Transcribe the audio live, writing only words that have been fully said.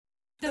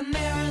The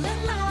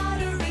Maryland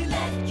Lottery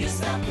let you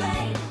stop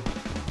playing.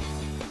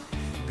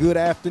 Good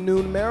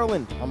afternoon,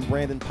 Maryland. I'm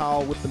Brandon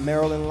Powell with the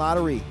Maryland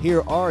Lottery.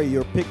 Here are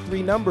your pick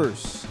three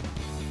numbers.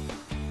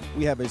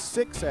 We have a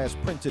 6 as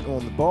printed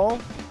on the ball.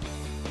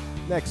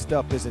 Next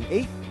up is an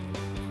 8,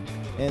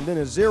 and then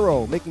a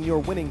 0, making your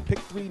winning pick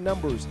three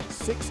numbers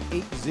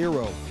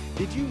 680.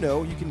 Did you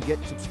know you can get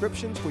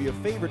subscriptions for your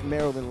favorite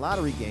Maryland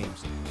Lottery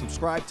games?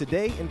 Subscribe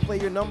today and play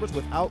your numbers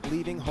without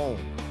leaving home.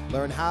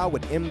 Learn how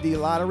at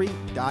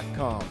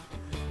mdlottery.com.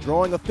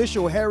 Drawing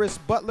official Harris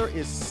Butler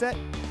is set.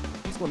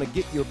 He's going to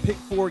get your pick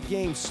four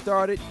game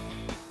started.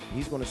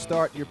 He's going to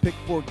start your pick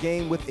four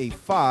game with a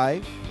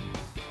 5.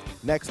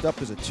 Next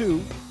up is a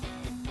 2.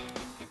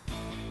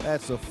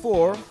 That's a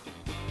 4.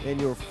 And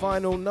your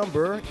final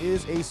number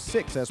is a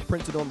 6 as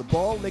printed on the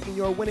ball, making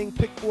your winning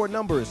pick four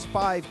numbers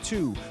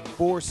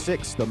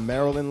 5246. The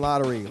Maryland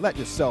Lottery. Let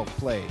yourself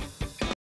play.